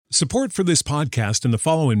Support for this podcast and the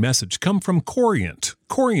following message come from Corient.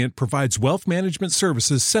 Corient provides wealth management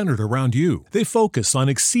services centered around you. They focus on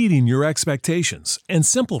exceeding your expectations and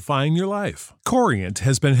simplifying your life. Corient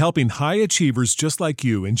has been helping high achievers just like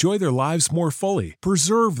you enjoy their lives more fully,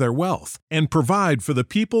 preserve their wealth, and provide for the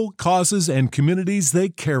people, causes, and communities they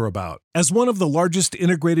care about. As one of the largest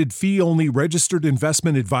integrated fee-only registered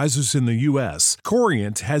investment advisors in the U.S.,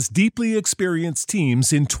 Corient has deeply experienced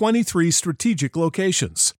teams in 23 strategic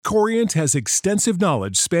locations. Corient has extensive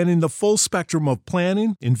knowledge spanning the full spectrum of planning,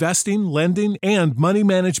 investing, lending, and money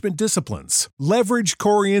management disciplines. Leverage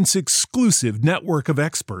Corient's exclusive network of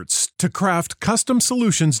experts to craft custom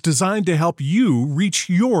solutions designed to help you reach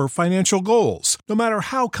your financial goals, no matter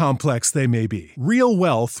how complex they may be. Real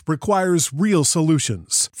wealth requires real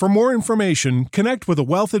solutions. For more information, connect with a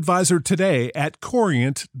wealth advisor today at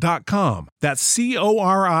Corient.com. That's Corient.com.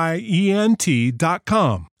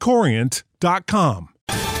 Corient.com.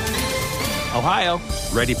 Ohio,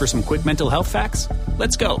 ready for some quick mental health facts?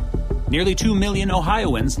 Let's go. Nearly 2 million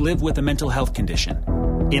Ohioans live with a mental health condition.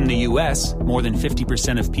 In the U.S., more than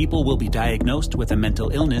 50% of people will be diagnosed with a mental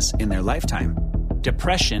illness in their lifetime.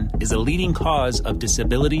 Depression is a leading cause of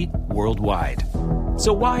disability worldwide.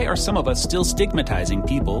 So why are some of us still stigmatizing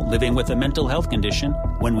people living with a mental health condition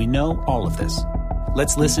when we know all of this?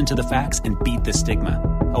 Let's listen to the facts and beat the stigma.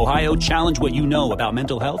 Ohio, challenge what you know about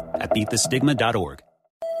mental health at beatthestigma.org.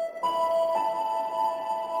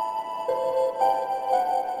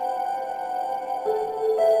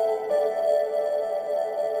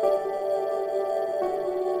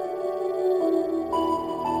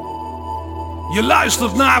 Je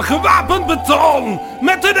luistert naar Gewapend Beton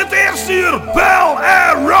met in het eerste uur Bel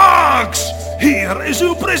Air Rocks. Hier is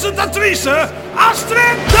uw presentatrice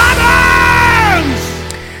Astrid Dannens.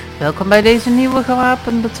 Welkom bij deze nieuwe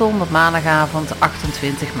Gewapend Beton op maandagavond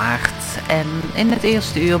 28 maart. En in het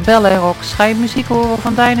eerste uur Bel Air Rocks ga je muziek horen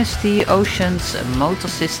van Dynasty, Oceans, Motor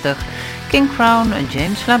Sister, King Crown,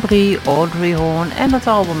 James Labrie, Audrey Horne en het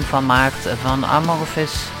album van maart van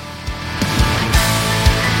Amorphis.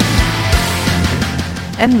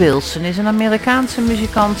 Ann Wilson is een Amerikaanse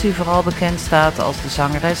muzikant die vooral bekend staat als de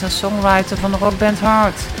zangeres en songwriter van de rockband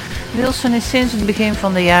Heart. Wilson is sinds het begin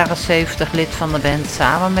van de jaren 70 lid van de band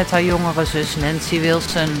samen met haar jongere zus Nancy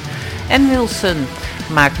Wilson. Ann Wilson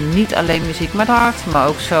maakt niet alleen muziek met Heart, maar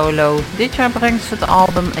ook solo. Dit jaar brengt ze het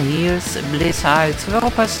album Here's Bliss uit,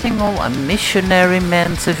 waarop haar single A Missionary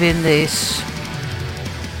Man te vinden is.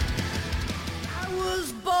 I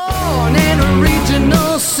was born an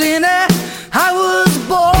original sinner. I was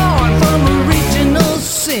born from original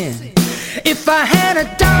sin. If I had a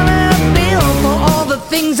dollar bill for all the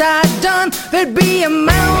things I'd done, there'd be a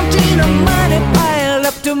mountain of money piled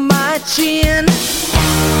up to my chin.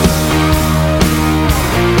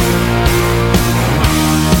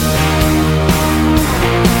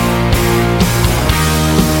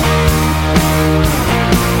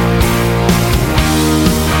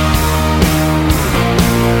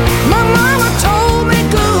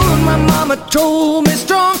 Told me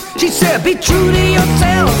strong, she said be true to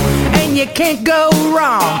yourself and you can't go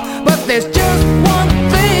wrong. But there's just one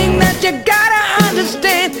thing that you gotta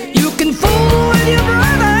understand. You can fool with your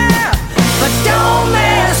brother, but don't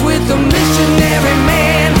mess with the missionary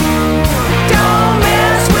man. Don't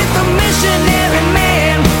mess with the missionary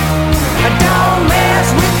man. Don't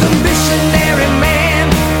mess with the missionary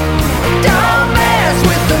man. Don't mess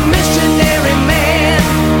with the missionary man.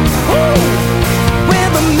 Ooh.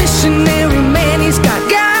 Well, the missionary man, he's got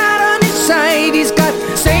God on his side. He's got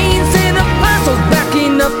saints and apostles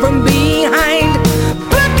backing up from behind.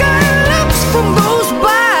 But God looks from those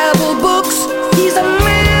Bible books. He's a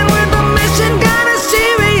man with a mission, got a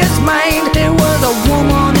serious mind. There was a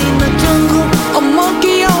woman in the jungle, a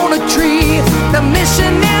monkey on a tree. The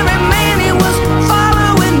missionary man, he was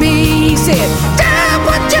following me. He said, stop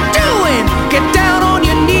what you're doing, get down on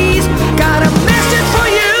your knees. Got a message for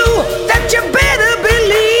you that you better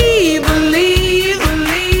believe, believe,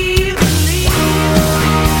 believe, believe.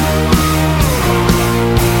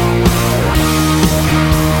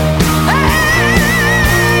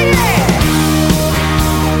 Hey, yeah.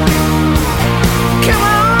 Come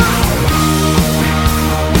on.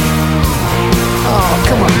 Oh,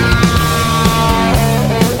 come on.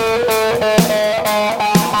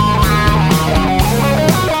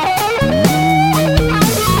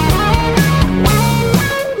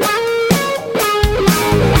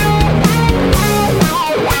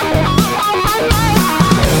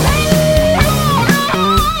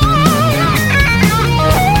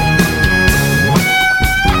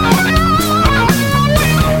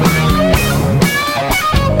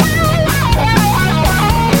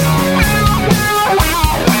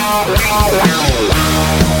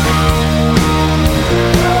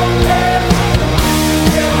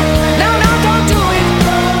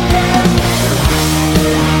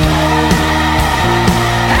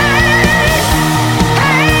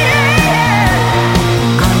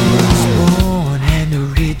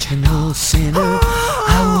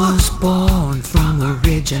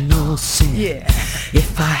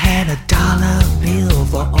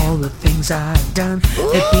 done.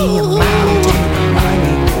 There'd be a mountain of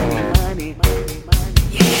money.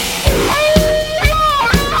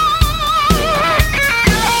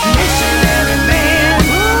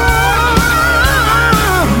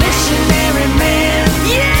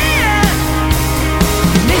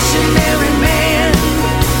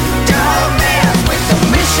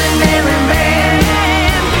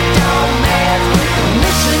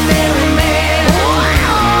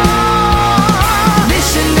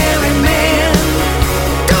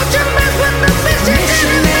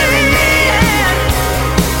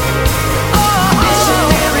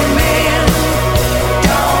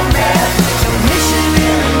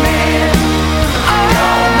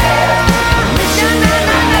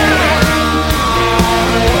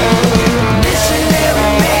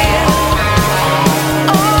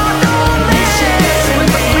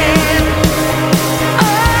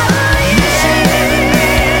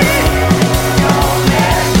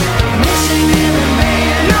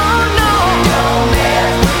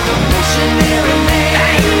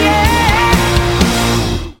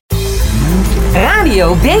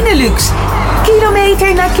 Radio Benelux.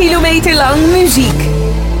 Kilometer na kilometer lang muziek.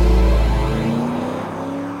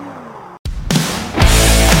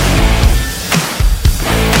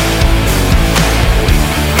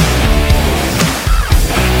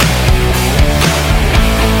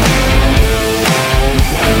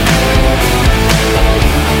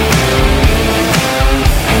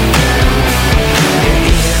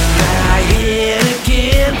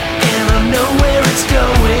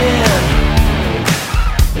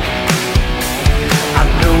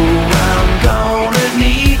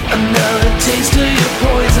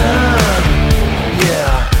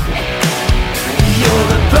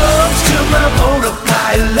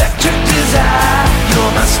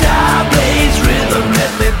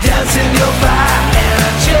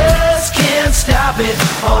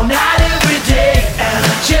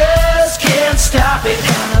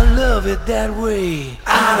 That way.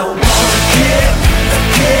 I don't wanna kick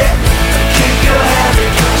your habit,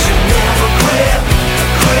 'cause you never quit.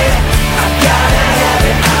 I gotta have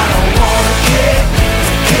it. I don't wanna kick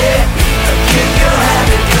your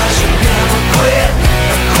habit, 'cause you never quit.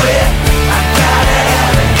 I gotta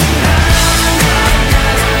have it.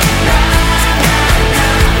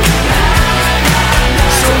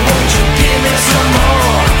 So won't you give me some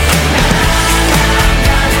more?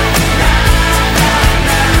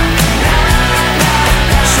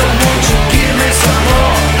 So won't you give me some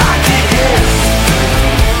more? I can't hear.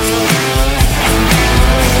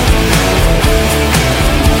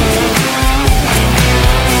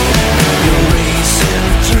 You're racing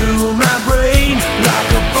through my brain like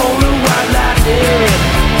a bolt of white lightning.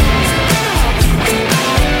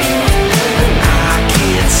 I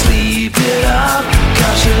can't sleep it up,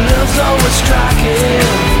 'cause your love's always striking.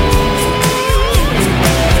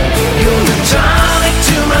 You're the tonic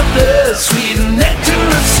to my thirst, sweet nectar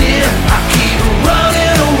of sin. I keep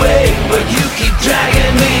running away, but you keep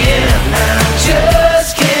dragging me in. And I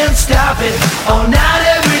just can't stop it, all night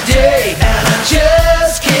every day. And I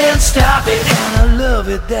just can't stop it, and I love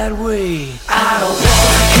it that way. I don't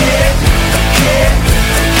wanna kick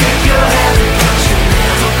your habit, 'cause you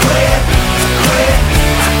never quit.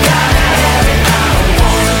 I gotta have it. I don't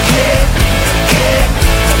wanna kick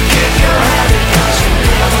your habit, 'cause you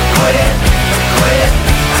never quit.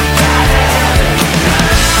 I gotta have it.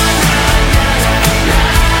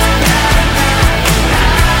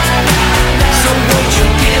 So won't you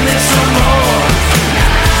give me some more?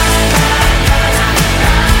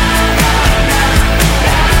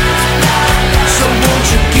 So won't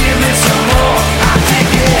you give me some more? I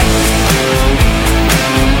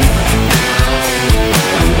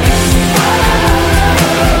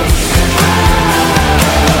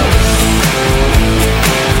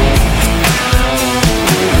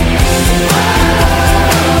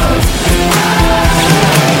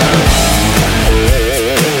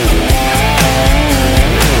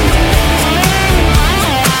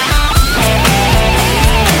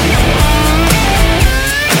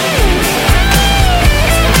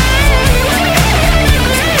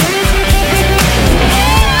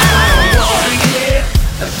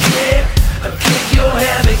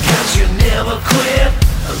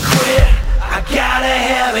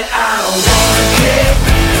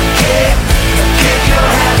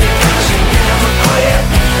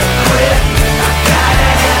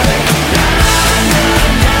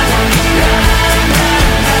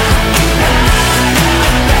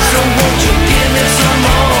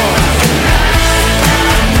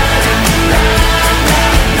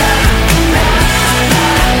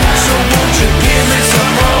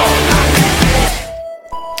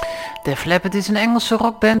Def Leppard is een Engelse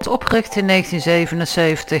rockband opgericht in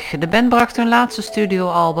 1977. De band bracht hun laatste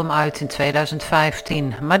studioalbum uit in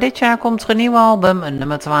 2015. Maar dit jaar komt er een nieuw album, een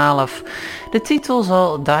nummer 12. De titel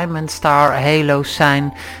zal Diamond Star Halos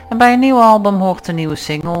zijn. En bij een nieuw album hoort een nieuwe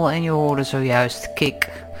single en je hoorde zojuist Kick.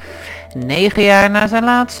 9 jaar na zijn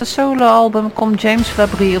laatste soloalbum komt James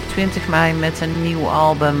Labrie op 20 mei met een nieuw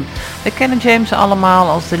album. We kennen James allemaal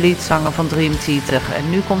als de leadzanger van Dream Theater en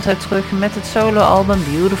nu komt hij terug met het soloalbum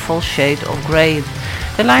Beautiful Shade of Grey.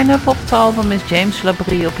 De line-up op het album is James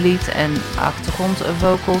Labrie op lead en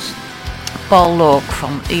achtergrondvocals Paul Locke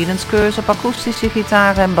van Eden's Curse op akoestische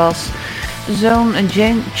gitaar en bas. Zoon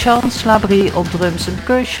Chance Labrie op drums en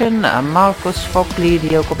percussion, Marcus Fockley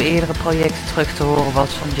die ook op eerdere projecten terug te horen was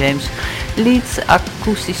van James, lead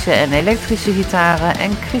akoestische en elektrische gitaren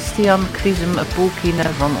en Christian Krisem Poelkine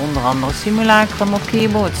van onder andere Simulacrum op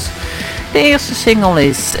keyboards. De eerste single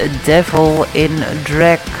is Devil in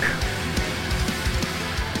Drag.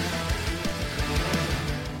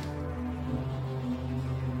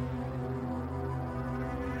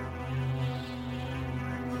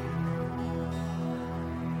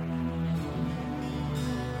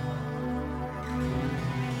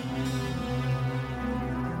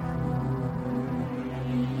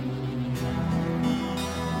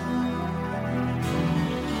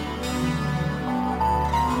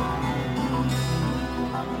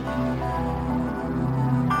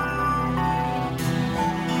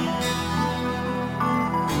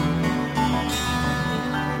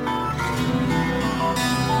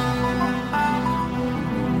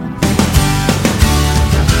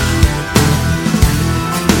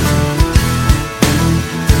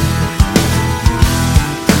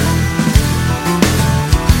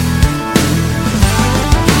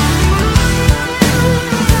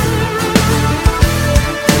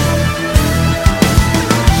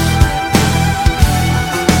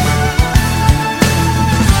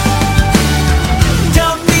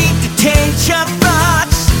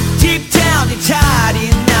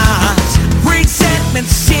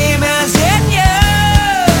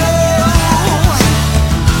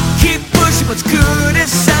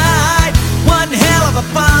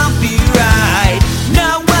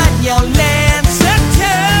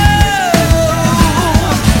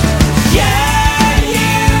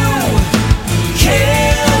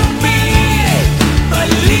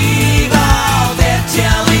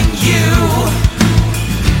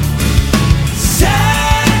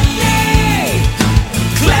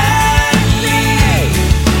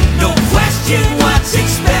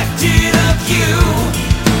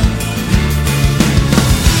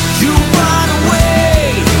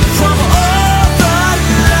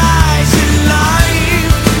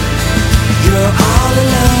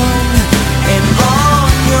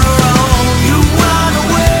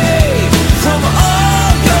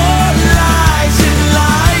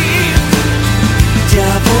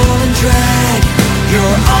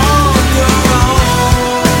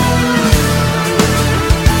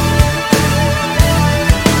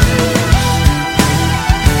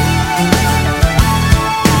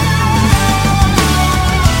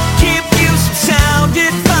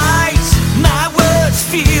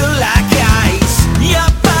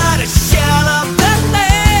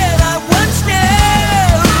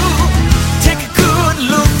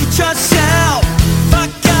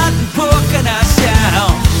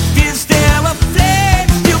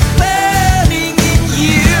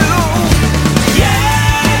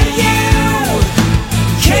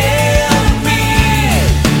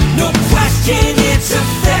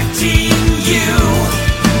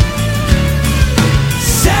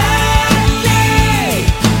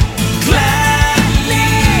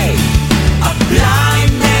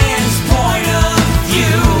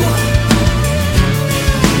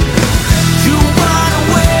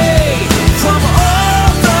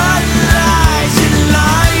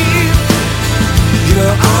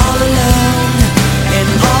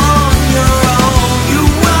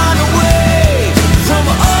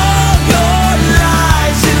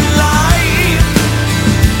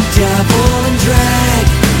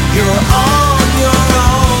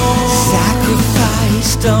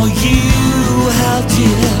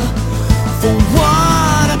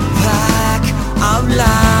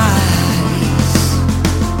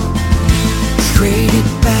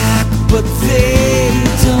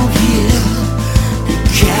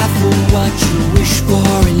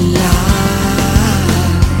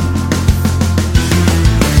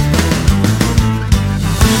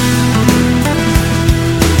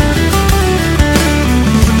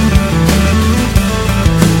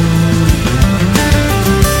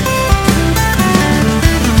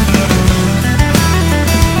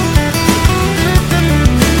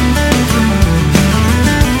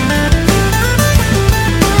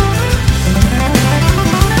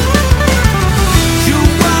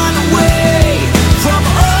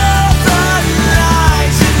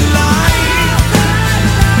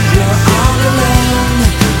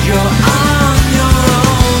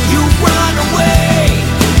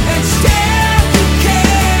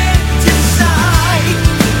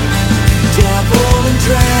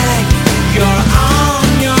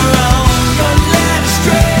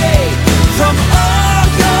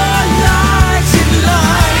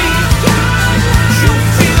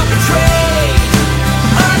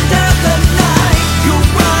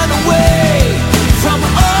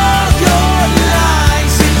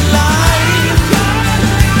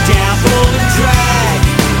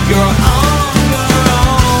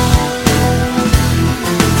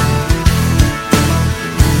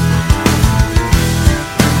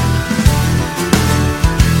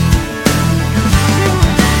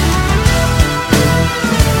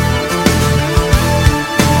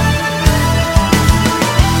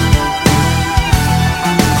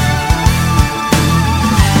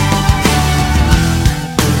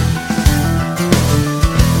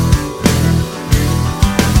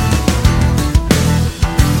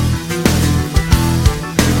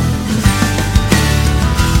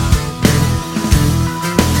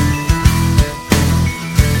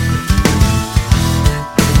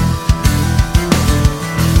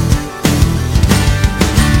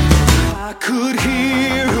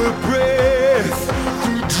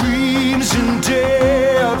 and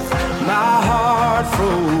death, my heart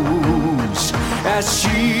froze as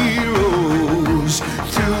she rose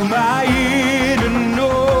through my inner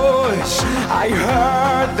noise. I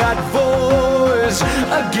heard that voice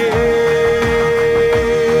again,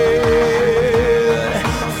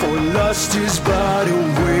 for lust is but a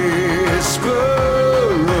whisper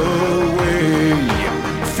away,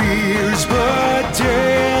 fears but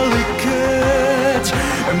delicate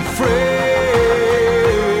and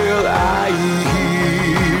frail. I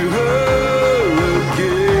hear her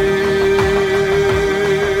again.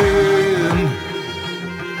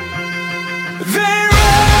 They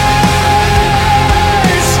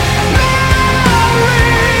rise,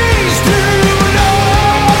 memories through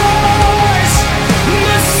noise,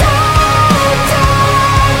 the sound of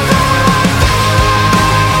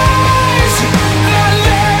voice that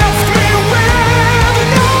left me with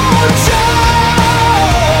no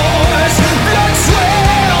choice. Blood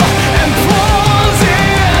swell and pulls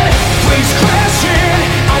in, waves crashing,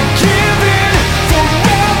 I'm giving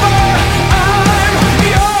forever, I'm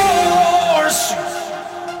yours.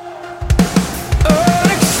 An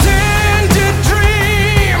extended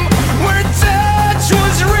dream where touch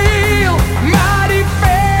was real, my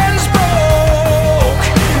defense broke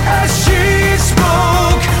as she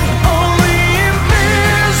spoke, only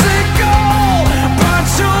physical but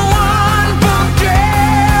so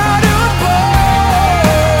unforgettable.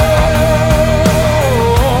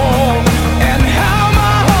 And how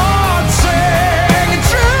my heart sang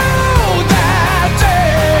true that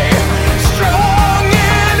day, strong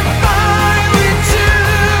and finely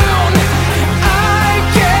tuned. I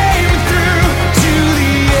came through to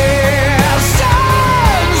the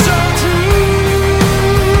essence of truth.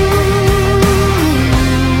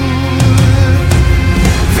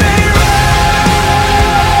 They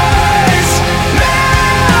rise,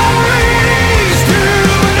 memories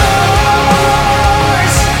through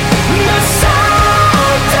noise, the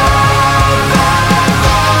sound of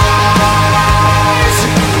voice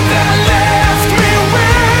that left me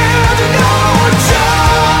with no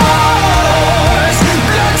choice.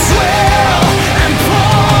 Blood swell and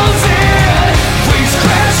pulls in, waves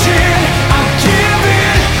crashing, I'm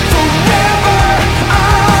giving forever,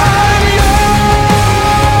 I'm yours.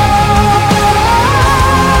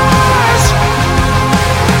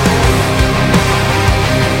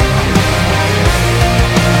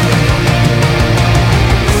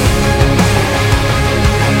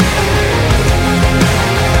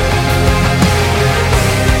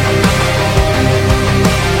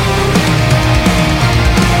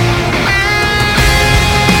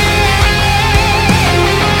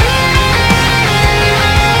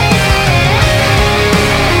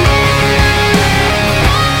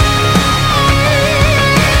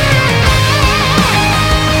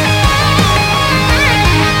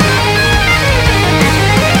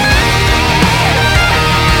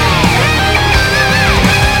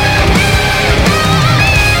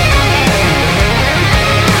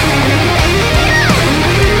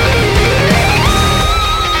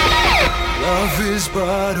 Love is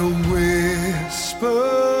but a whisper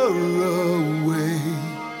away,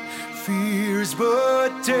 fears but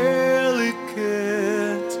delicate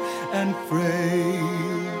and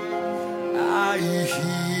frail. I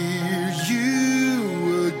hear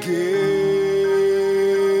you again.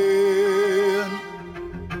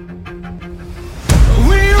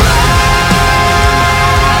 We rise,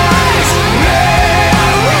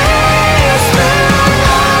 memories through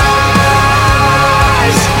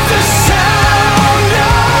noise, the sound of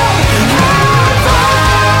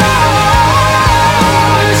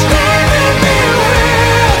voice, leaving me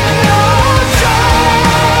with no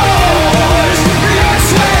choice. Blood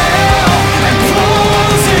swell and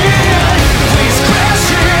pulls in, waves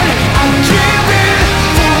crashing, I'm giving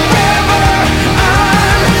forever,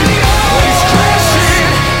 I'm yours. Waves crashing,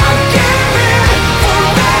 I'm giving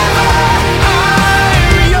forever,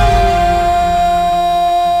 I'm yours.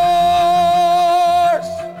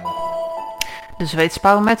 De Zweedse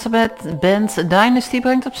power metal band Dynasty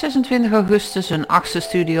brengt op 26 augustus hun 8e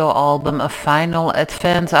studioalbum A Final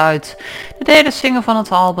Advent uit. De derde single van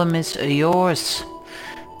het album is Yours.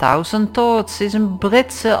 Thousand Thoughts is een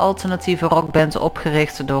Britse alternatieve rockband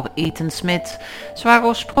opgericht door Ethan Smith. Ze waren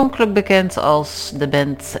oorspronkelijk bekend als de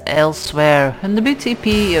band Elsewhere. Hun debuut-EP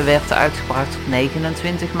werd uitgebracht op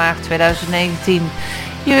 29 maart 2019.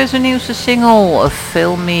 Hier is hun nieuwste single,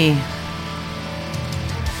 Fill Me.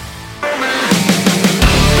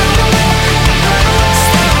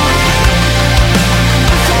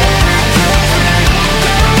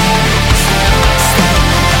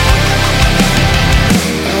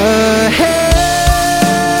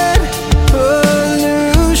 Ahead,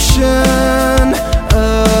 pollution.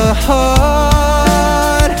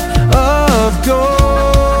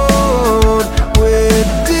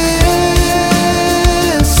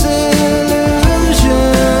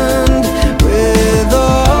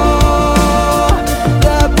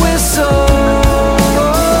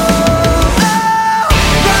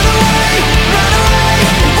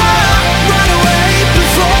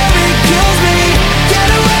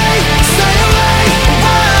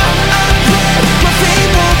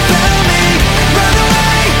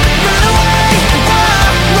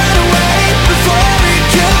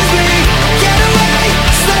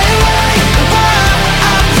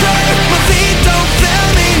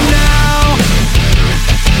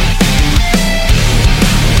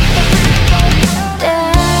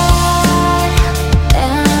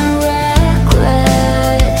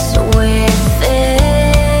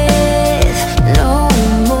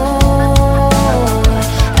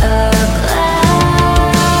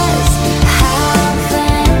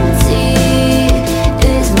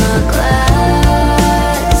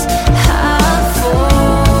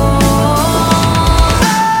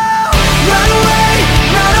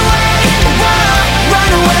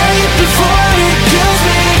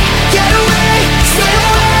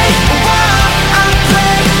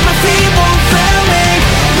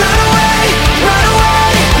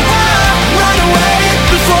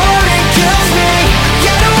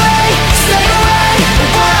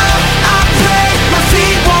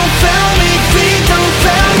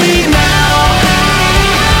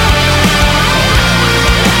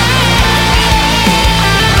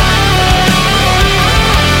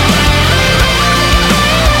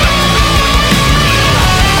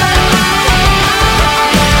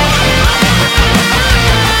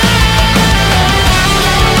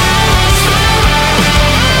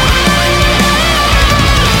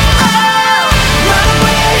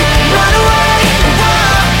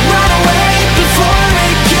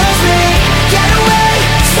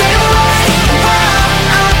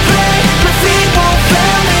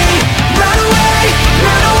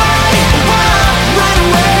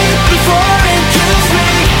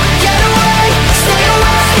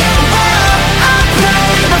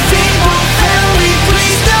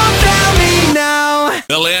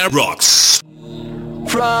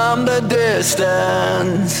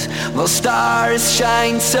 distance, the stars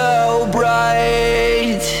shine so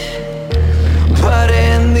bright, but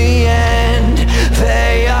in the end,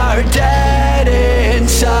 they are dead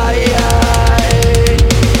inside.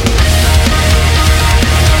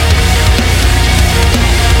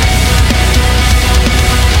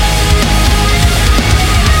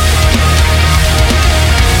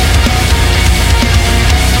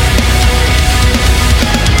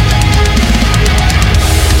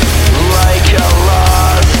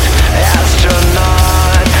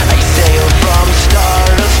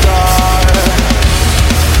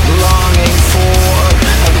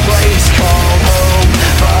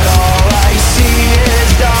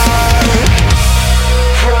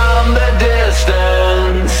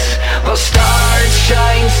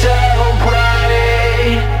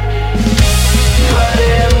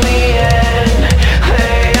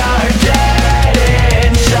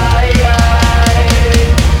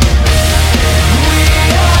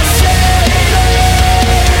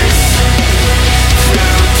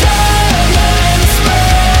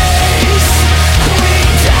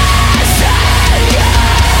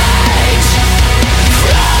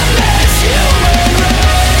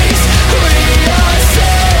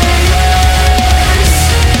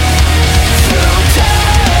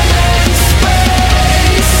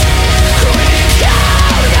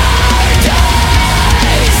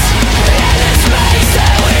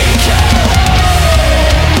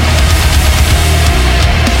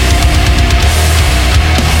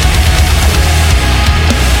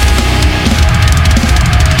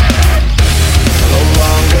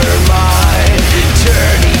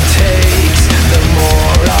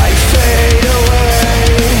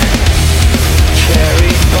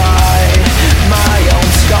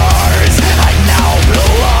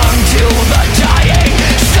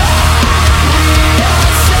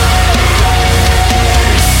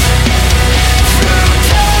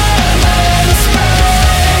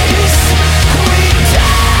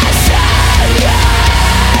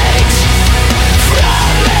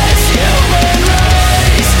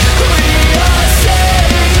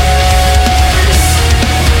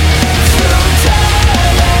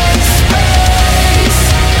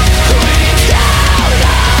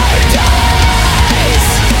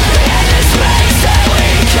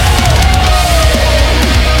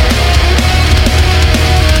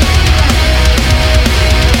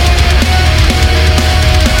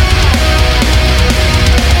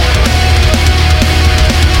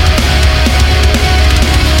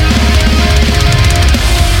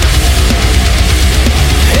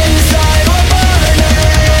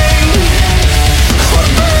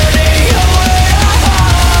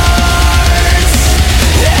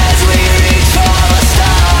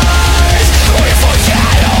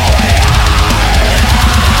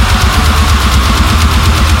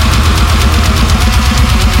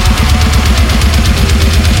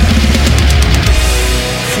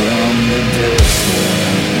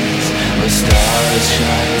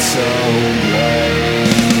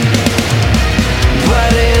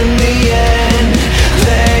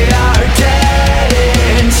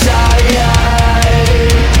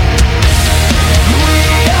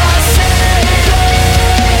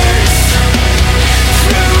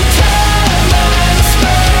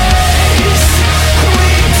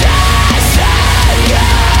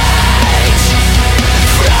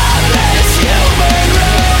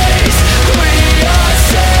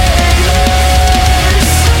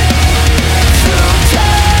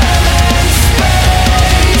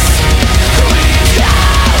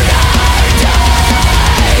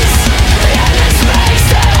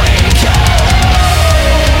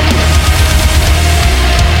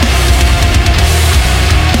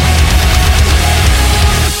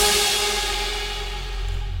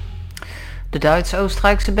 De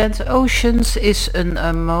Duits-Oostenrijkse band Oceans is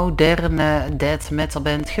een moderne death metal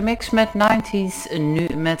band gemixt met 90s nu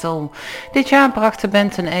metal. Dit jaar bracht de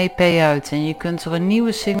band een EP uit en je kunt er een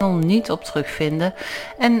nieuwe single niet op terugvinden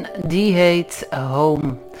en die heet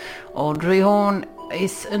Home. Audrey Horn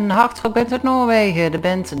is een hardrockband uit Noorwegen. De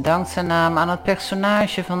band dankt zijn naam aan het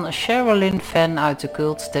personage van Sherilyn Fenn uit de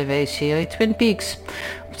cult tv-serie Twin Peaks.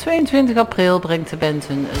 Op 22 april brengt de band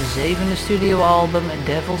hun 7e studioalbum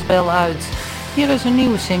Devil's Bell uit. Hier is een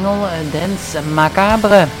nieuwe single, Dance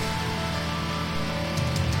Macabre. We'll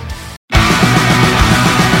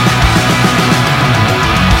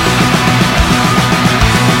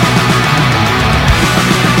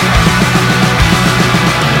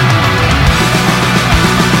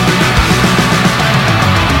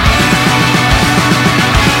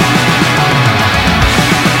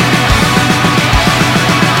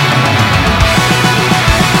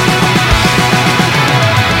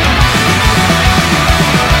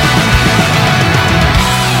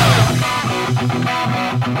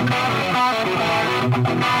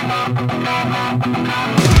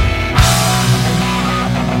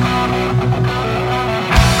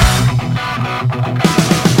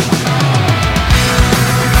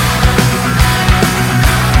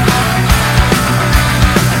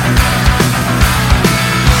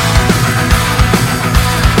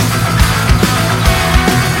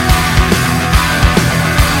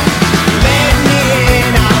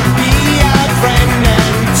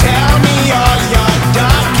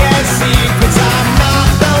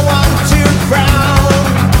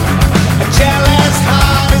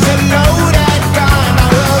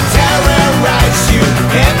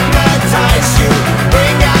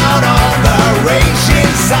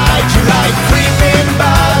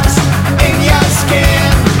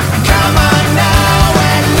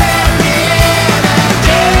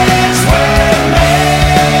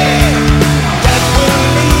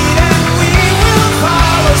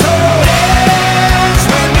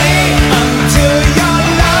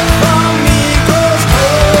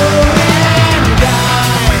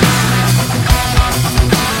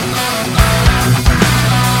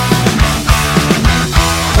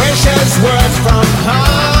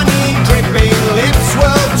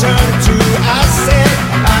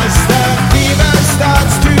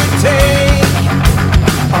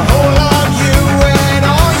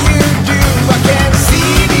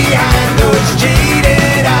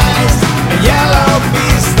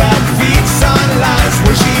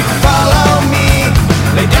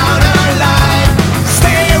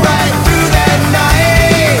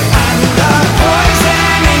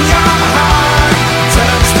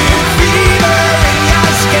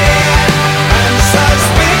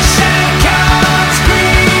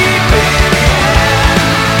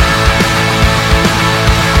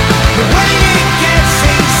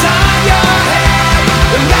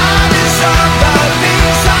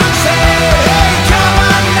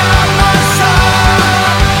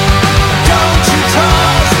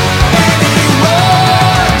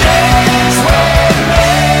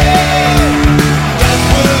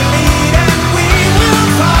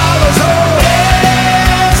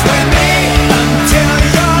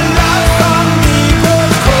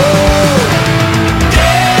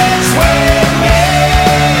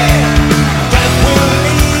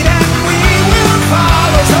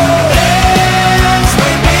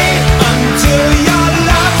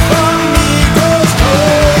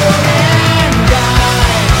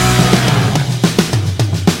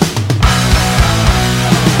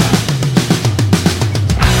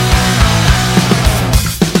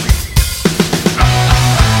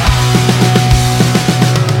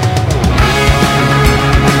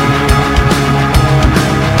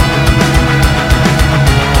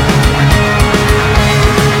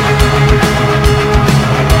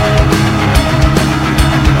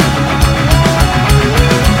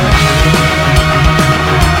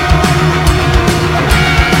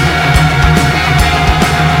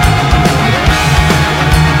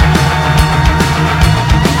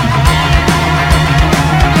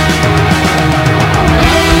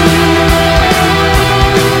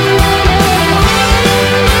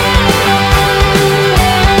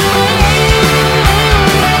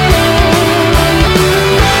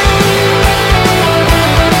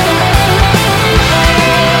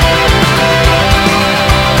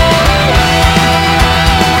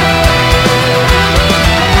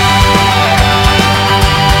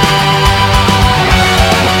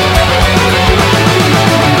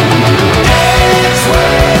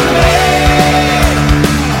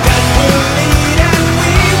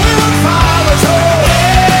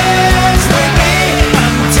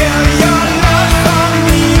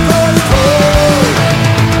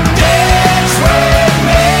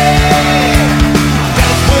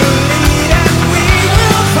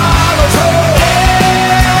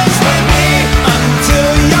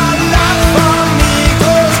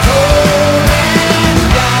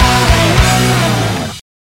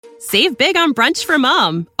Save big on brunch for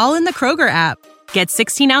mom, all in the Kroger app. Get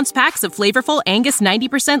 16-ounce packs of flavorful Angus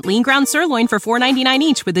 90% lean ground sirloin for $4.99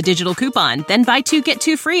 each with a digital coupon. Then buy 2, get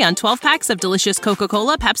 2 free on 12 packs of delicious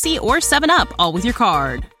Coca-Cola, Pepsi, or 7-Up, all with your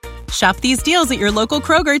card. Shop these deals at your local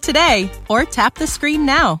Kroger today, or tap the screen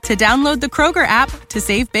now to download the Kroger app to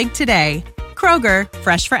save big today. Kroger,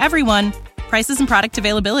 fresh for everyone. Prices and product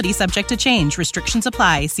availability subject to change. Restrictions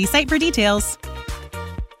apply. See site for details.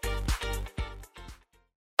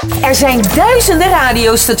 Er zijn duizenden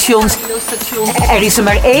radiostations. Er is er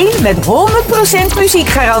maar één met 100%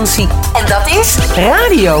 muziekgarantie. En dat is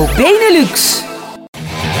Radio Benelux.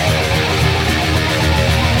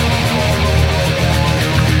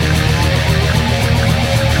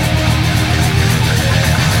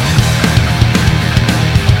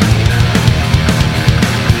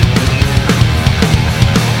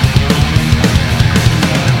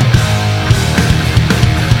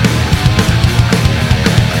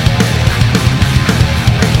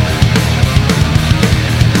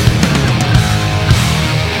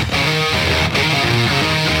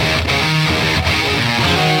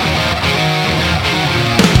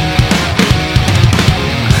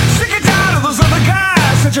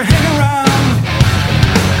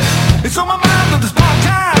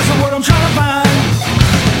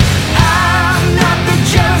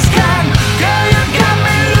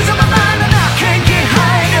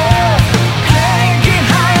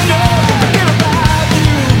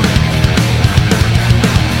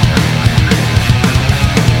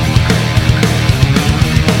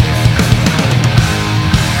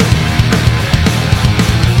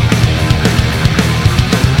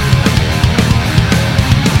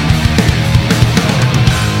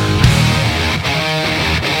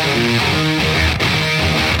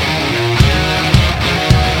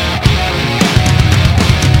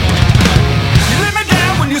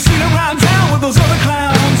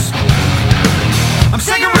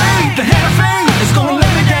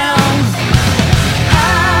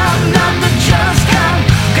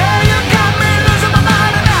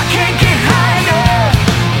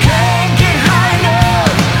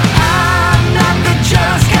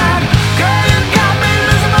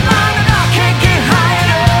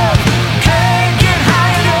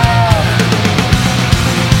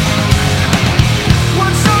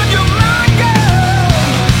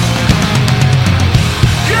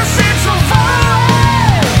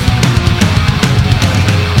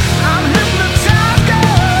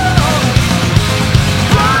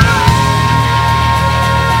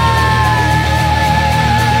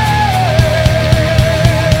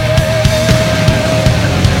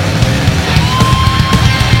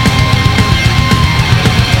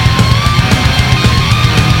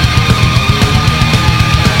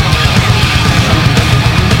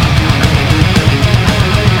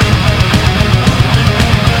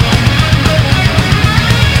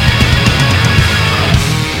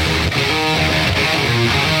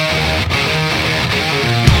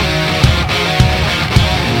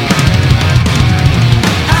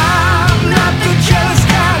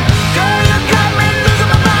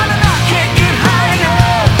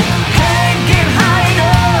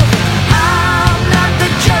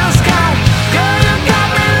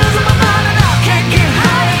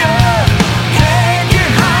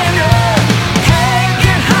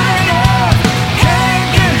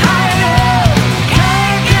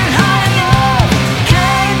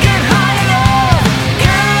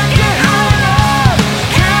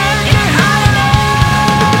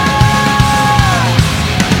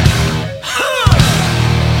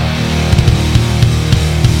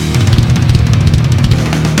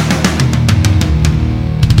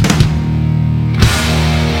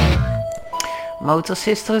 Motor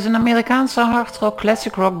Sister is een Amerikaanse hardrock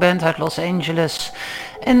classic rock band uit Los Angeles.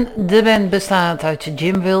 En de band bestaat uit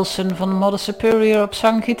Jim Wilson van Mother Superior op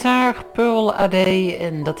zang, gitaar, Pearl Ade,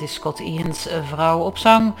 en dat is Scott Ian's vrouw, op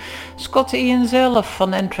zang, Scott Ian zelf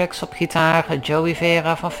van Anthrax op gitaar, Joey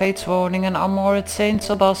Vera van Fates Warning en Amored Saints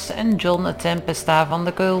op bas en John Tempesta van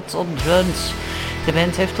The Cult op drums. De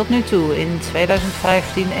band heeft tot nu toe in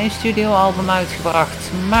 2015 een studioalbum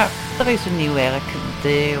uitgebracht, maar er is een nieuw werk.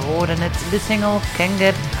 Je hoorde net de single Can't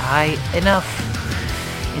Get High Enough.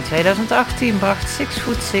 In 2018 bracht 6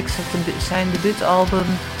 Foot 6 zijn debuutalbum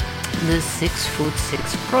The 6 Foot 6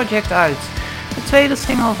 Project uit. De tweede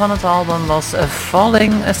single van het album was A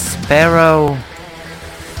Falling a Sparrow.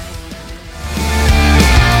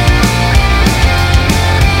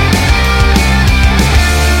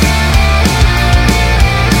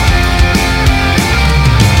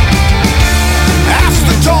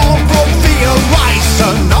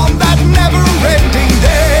 On that never-ending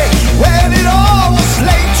day, when it all was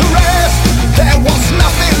laid to rest, there was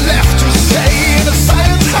nothing left to say. In a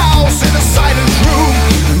silent house, in a silent room,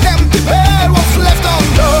 an empty bed was left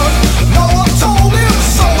undone. No one told him,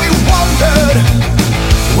 so he wondered,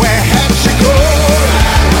 where had she gone?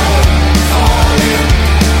 Falling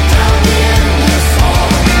down the endless hall.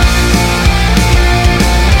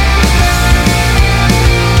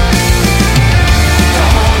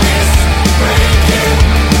 Dawn is breaking.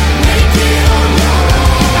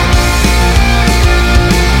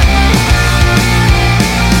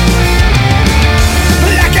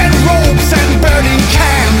 And burning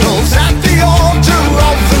candles at the altar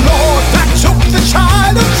of the Lord that took the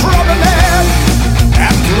child from an end,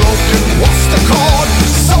 and broken was the cord,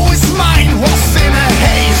 so his mind was in a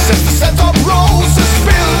haze as the scent of roses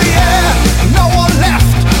filled the air. No one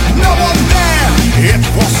left, no one there, it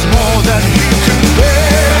was more than he could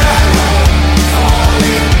bear.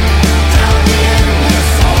 Falling down the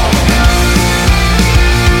endless hall.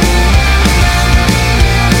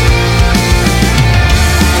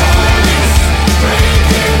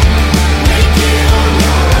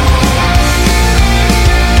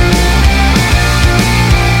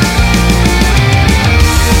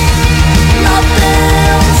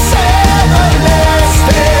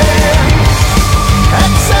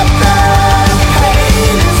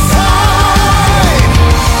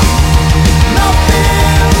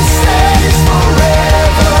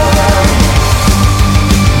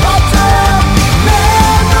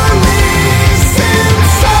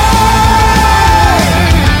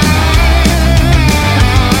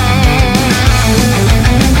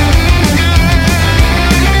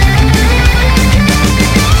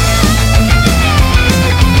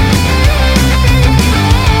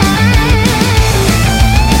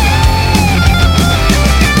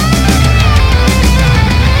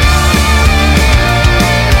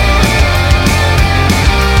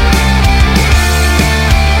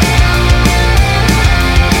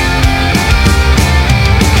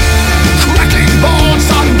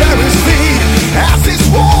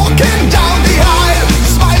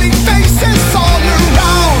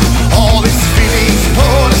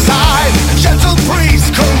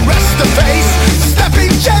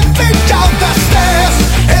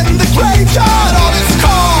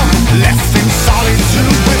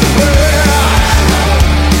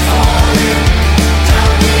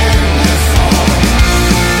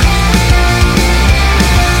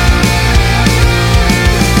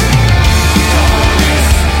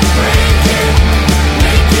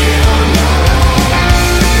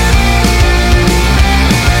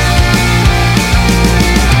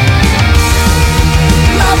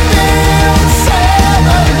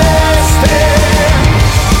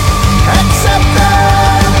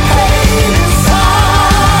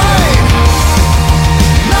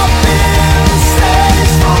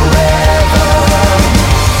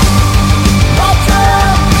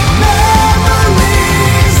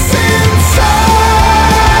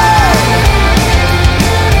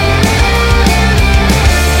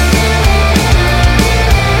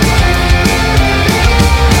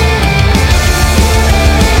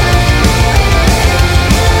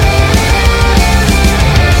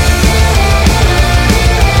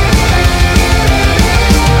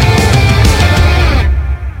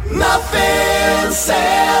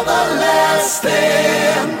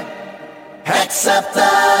 Except the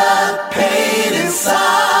pain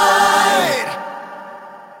inside.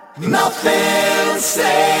 Nothing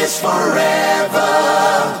stays forever,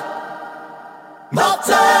 but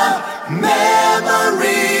the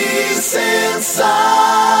memories inside.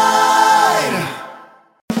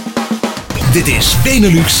 Dit is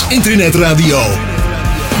Benelux Internet Radio.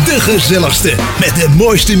 De gezelligste met de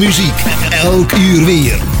mooiste muziek. Elk uur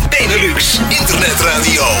weer. Benelux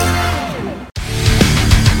Internetradio.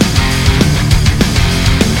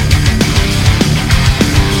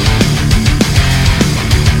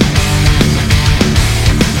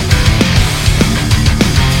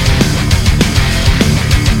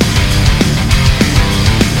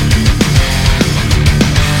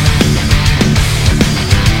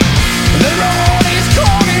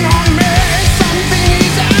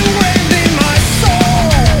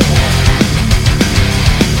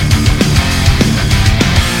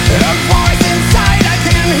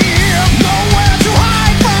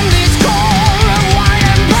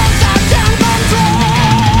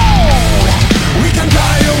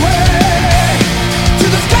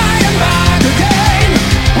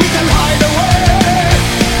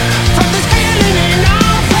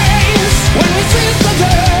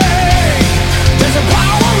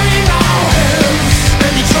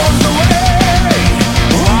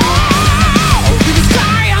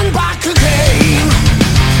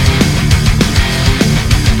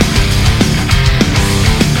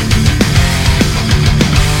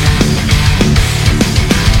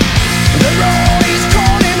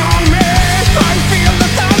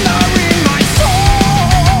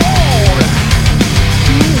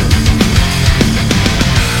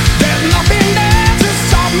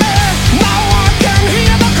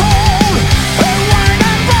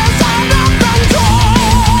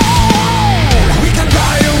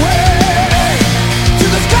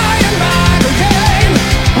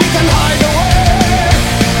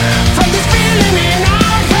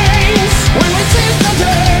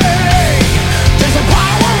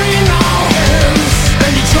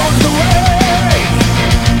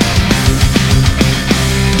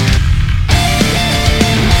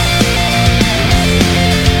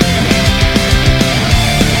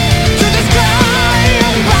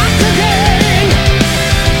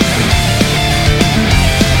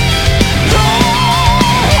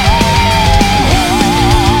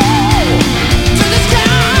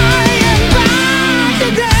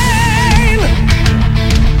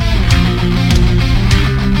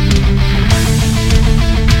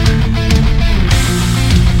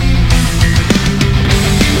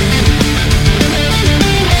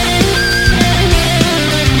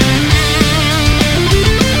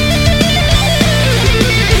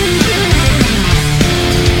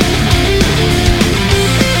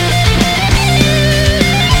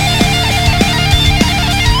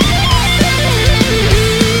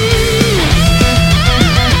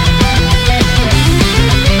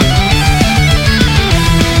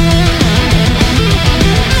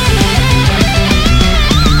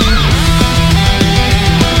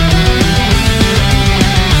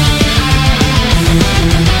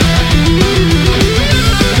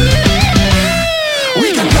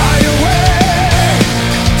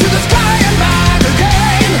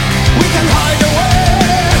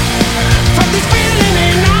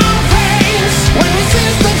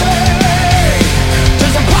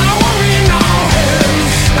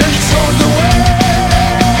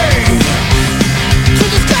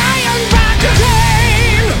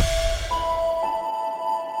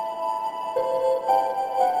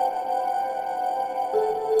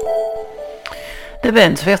 De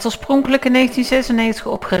band werd oorspronkelijk in 1996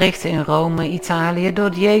 opgericht in Rome, Italië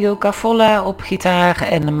door Diego Cavolla op gitaar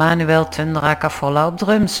en Manuel Tundra Cavolla op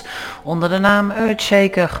drums, onder de naam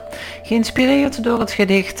Earthshaker. Geïnspireerd door het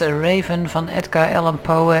gedicht Raven van Edgar Allan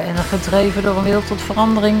Poe en gedreven door een wil tot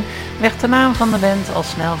verandering, werd de naam van de band al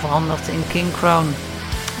snel veranderd in King Crown.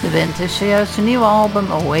 De band heeft zojuist een nieuwe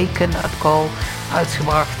album Awaken at Call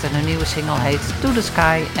uitgebracht en een nieuwe single heet To The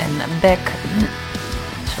Sky en Back.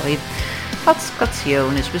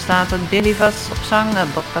 Vazcationes bestaat uit Billy Vaz op zang,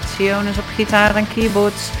 Bob Caciones op gitaar en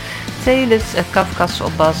keyboards, Telis Kafkas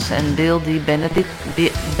op bas en Bill Di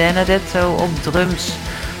Benedetto op drums.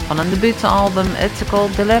 Van een debuutalbum Ethical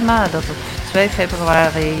Dilemma dat op 2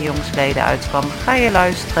 februari jongstleden uitkwam, ga je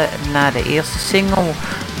luisteren naar de eerste single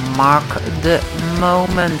Mark the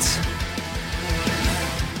Moment.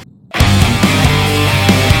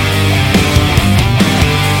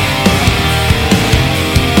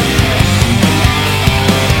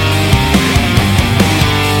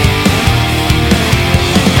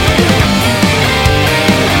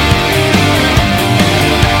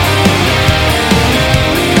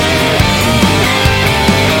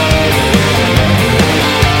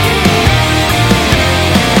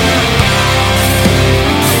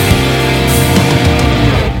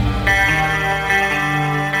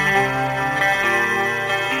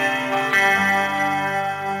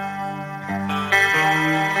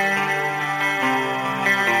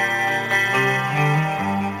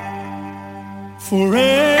 For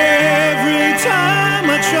every time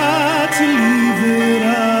I try to leave it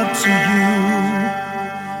up to you.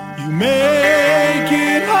 You make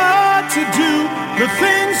it hard to do the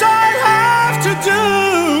things I have to do,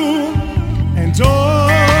 and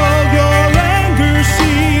all your anger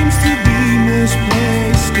seems to be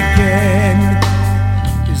misplaced again.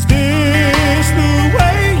 Is this the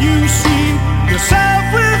way you see yourself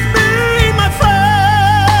with me, my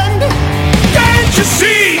friend? Can't you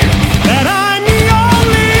see that I'm the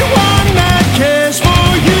only one that cares for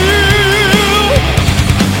you?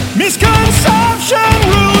 Misconception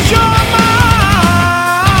rules your mind.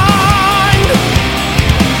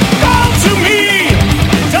 Come to me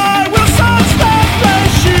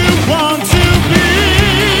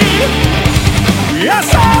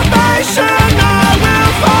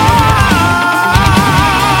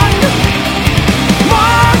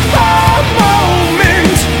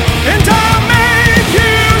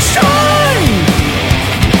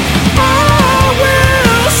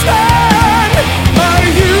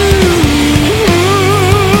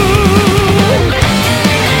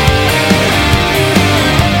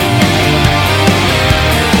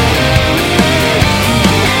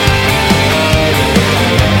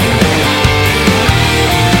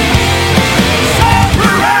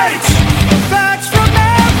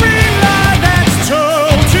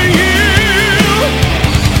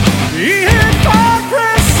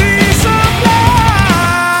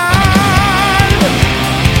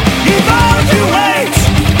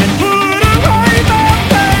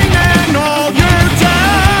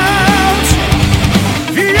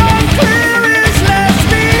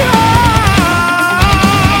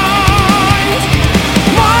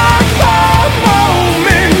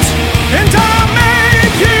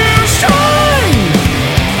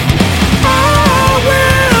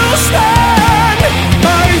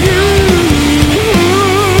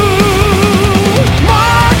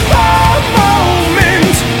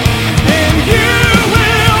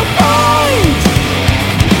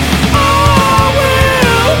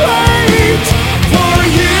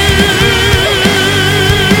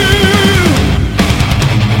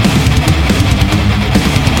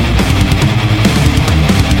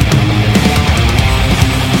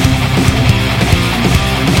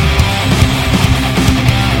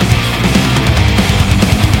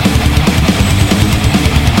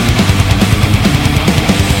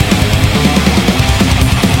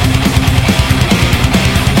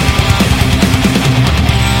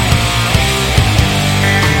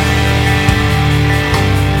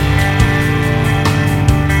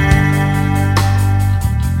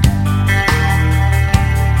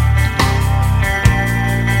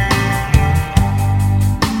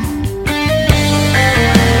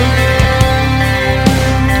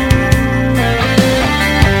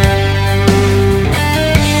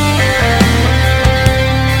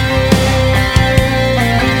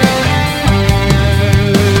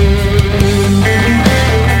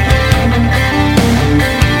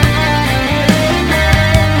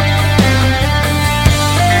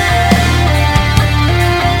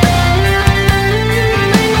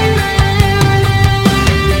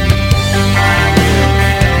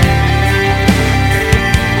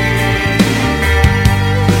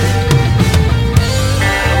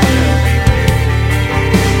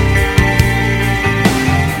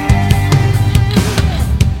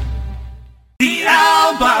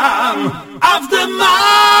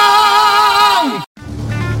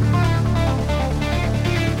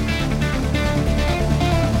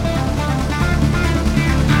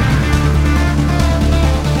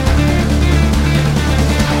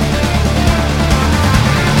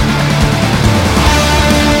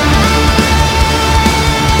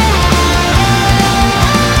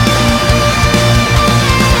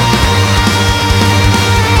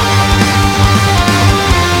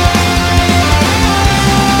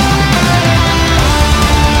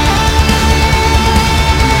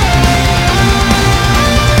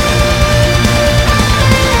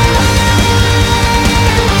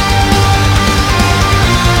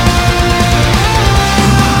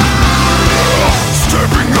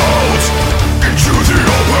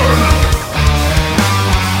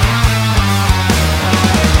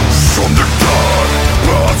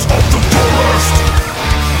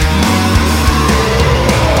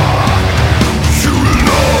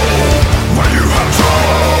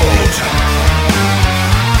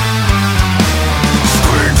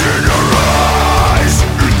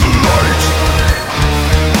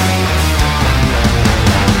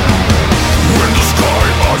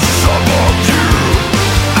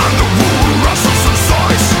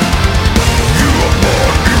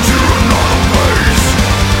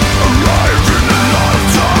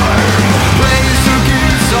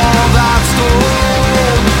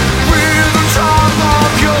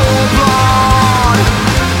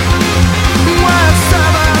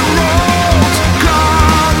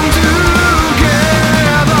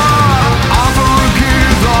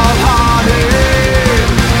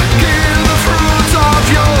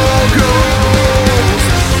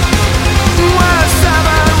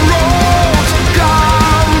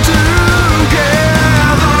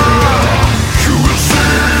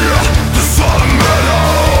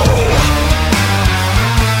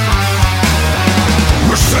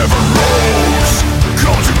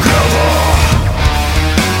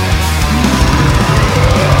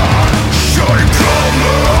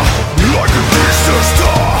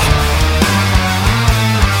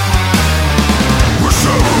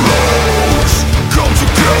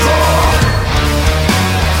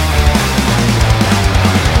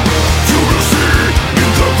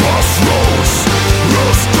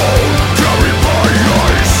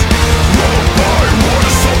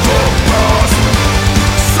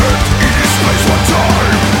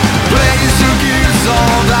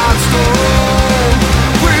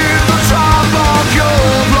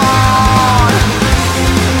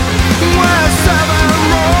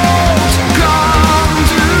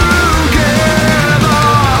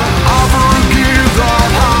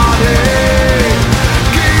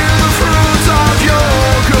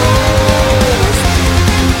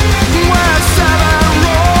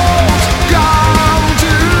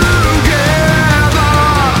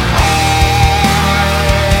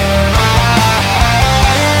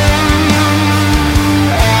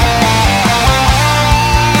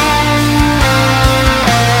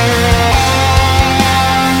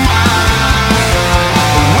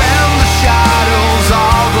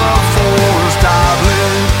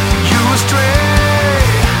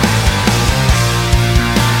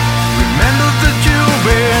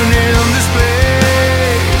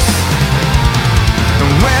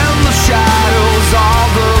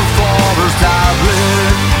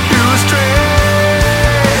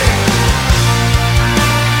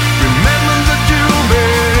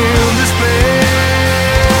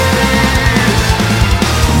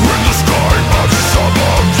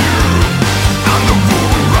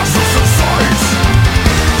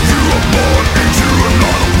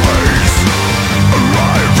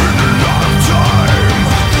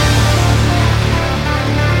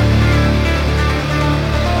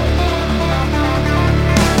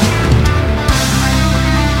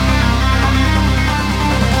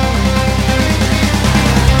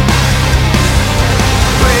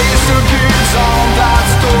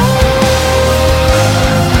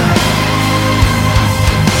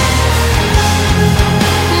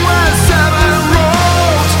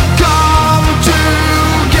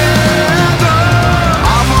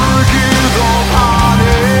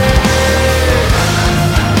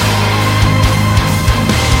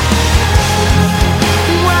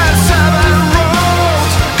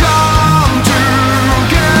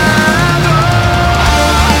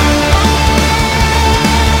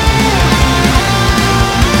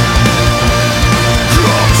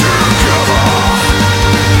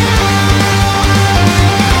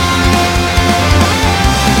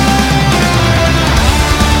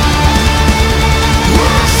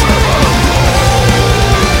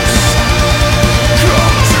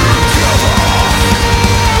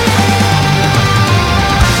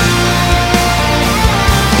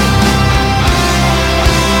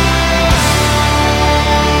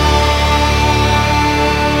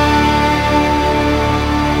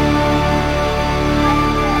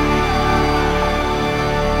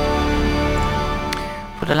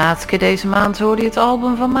de laatste keer deze maand hoorde je het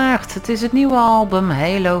album van maart. Het is het nieuwe album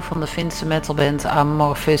Halo van de Finse metalband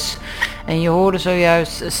Amorphis. En je hoorde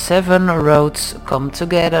zojuist Seven Roads Come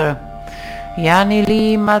Together. Jani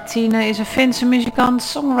Lee Martine is een Finse muzikant,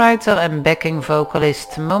 songwriter en backing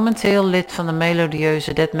vocalist. Momenteel lid van de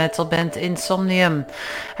melodieuze death metal band Insomnium.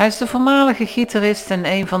 Hij is de voormalige gitarist en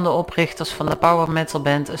een van de oprichters van de power metal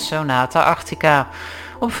band Sonata Arctica.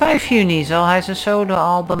 Op 5 juni zal hij zijn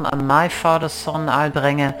soloalbum My Father's Son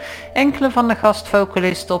uitbrengen. Enkele van de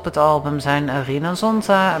gastvocalisten op het album zijn Rina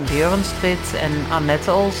Zonta, Björn Stritt en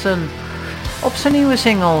Annette Olsen. Op zijn nieuwe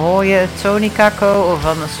single hoor je Tony Kakko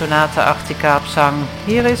van Sonata Arctica op zang.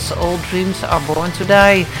 Hier is All Dreams Are Born to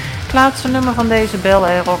Die. Het laatste nummer van deze Bel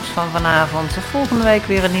Air Rocks van vanavond. Volgende week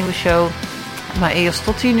weer een nieuwe show. Maar eerst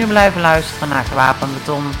tot 10 uur blijven luisteren naar Gewapend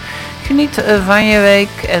Beton. Geniet van je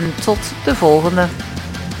week en tot de volgende.